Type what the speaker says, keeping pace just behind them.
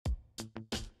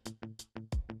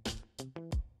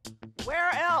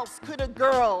Where else could a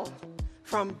girl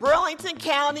from Burlington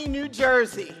County, New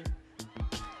Jersey,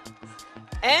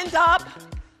 end up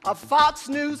a Fox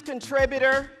News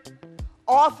contributor,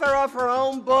 author of her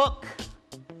own book,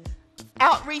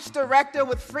 outreach director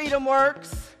with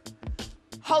FreedomWorks,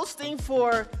 hosting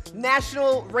for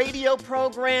national radio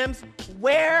programs?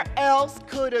 Where else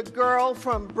could a girl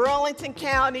from Burlington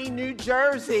County, New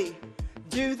Jersey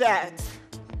do that?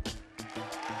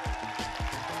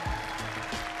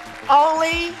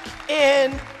 Only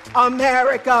in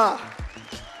America.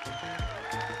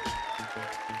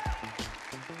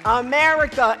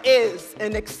 America is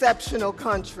an exceptional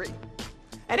country,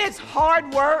 and it's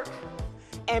hard work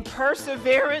and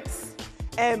perseverance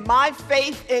and my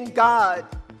faith in God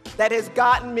that has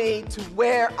gotten me to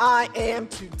where I am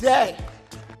today.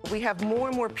 We have more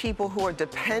and more people who are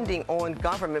depending on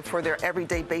government for their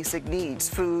everyday basic needs: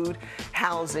 food,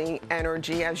 housing,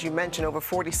 energy. As you mentioned, over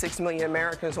 46 million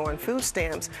Americans are on food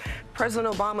stamps.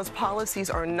 President Obama's policies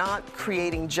are not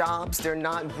creating jobs. They're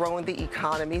not growing the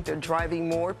economy. They're driving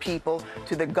more people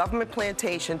to the government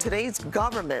plantation. Today's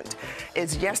government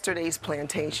is yesterday's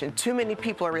plantation. Too many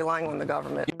people are relying on the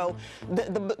government. You know,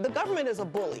 the government is a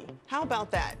bully. How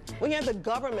about that? We have the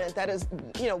government that is,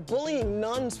 bullying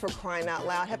nuns, for crying out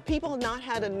loud. Have people not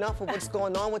had enough of what's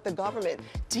going on with the government?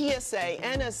 TSA,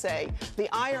 NSA, the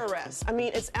IRS. I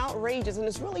mean, it's outrageous, and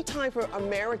it's really time for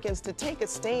Americans to take a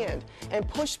stand and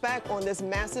push back on this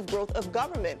massive growth of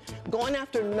government. Going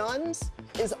after nuns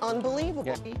is unbelievable.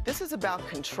 Yeah. This is about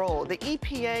control. The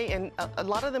EPA, and a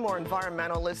lot of them are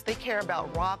environmentalists. They care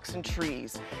about rocks and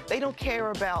trees. They don't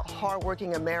care about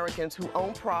hardworking Americans who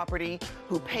own property,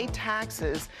 who pay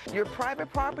taxes. You're a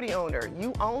private property owner.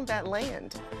 You own that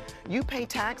land. You pay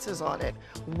taxes on it.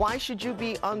 Why should you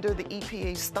be under the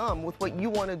EPA's thumb with what you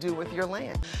want to do with your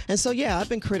land? And so, yeah, I've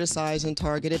been criticized and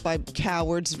targeted by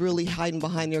cowards really hiding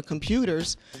behind their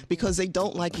computers because they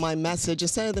don't like my message.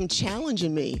 Instead of them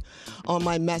challenging me on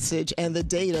my message and the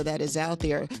data that is out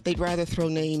there, they'd rather throw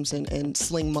names and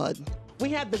sling mud. We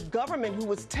had the government who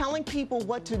was telling people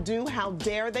what to do. How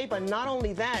dare they? But not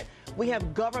only that, we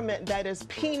have government that is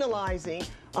penalizing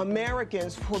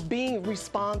Americans for being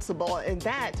responsible, and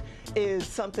that is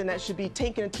something that should be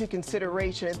taken into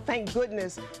consideration. And thank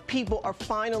goodness people are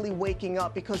finally waking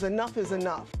up, because enough is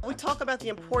enough. We talk about the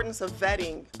importance of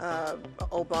vetting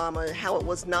Obama and how it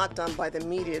was not done by the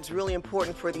media. It's really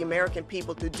important for the American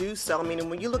people to do so. I mean, and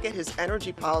when you look at his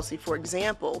energy policy, for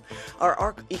example,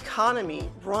 our economy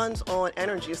runs on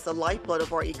energy. It's the lifeblood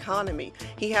of our economy.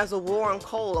 He has a war on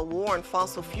coal, a war on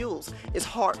fossil fuels. It's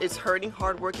hurting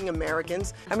hardworking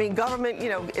Americans. I mean, government,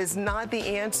 is not the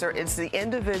answer. It's the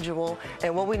individual,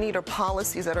 and what we need are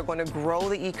policies that are going to grow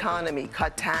the economy,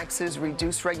 cut taxes,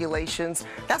 reduce regulations.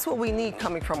 That's what we need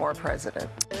coming from our president.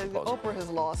 Oprah has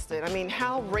lost it. I mean,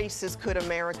 how racist could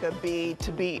America be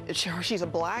she's a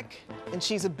black and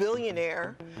she's a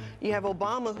billionaire. You have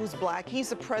Obama, who's black. He's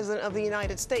the president of the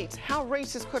United States. How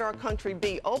racist could our country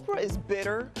be? Oprah is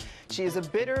bitter. She is a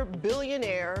bitter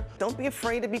billionaire. Don't be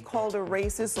afraid to be called a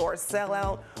racist or a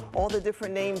sellout, all the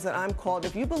different names that I'm called.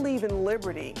 If you believe in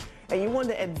liberty and you want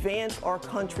to advance our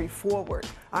country forward,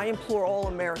 I implore all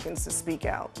Americans to speak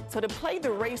out. So to play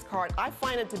the race card, I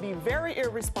find it to be very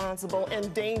irresponsible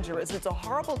and dangerous. It's a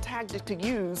horrible tactic to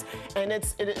use, and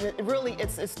it's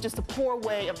just a poor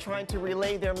way of trying to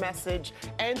relay their message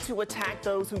and to attack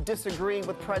those who disagree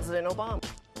with President Obama.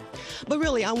 But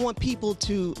really, I want people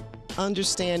to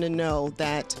understand and know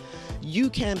that you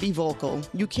can be vocal,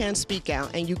 you can speak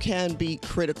out, and you can be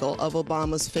critical of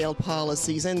Obama's failed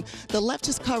policies. And the left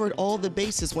has covered all the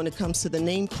bases when it comes to the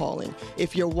name calling.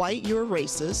 If you're white, you're a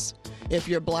racist. If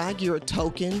you're black, you're a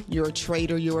token, you're a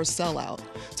traitor, you're a sellout.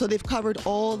 So they've covered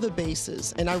all the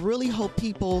bases. And I really hope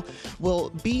people will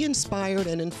be inspired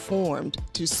and informed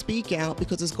to speak out,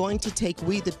 because it's going to take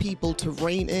we the people to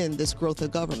rein in this growth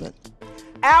of government.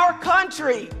 Our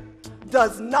country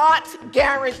does not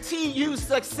guarantee you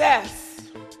success,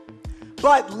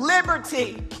 but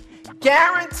liberty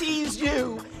guarantees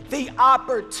you the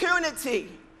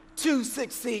opportunity to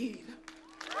succeed.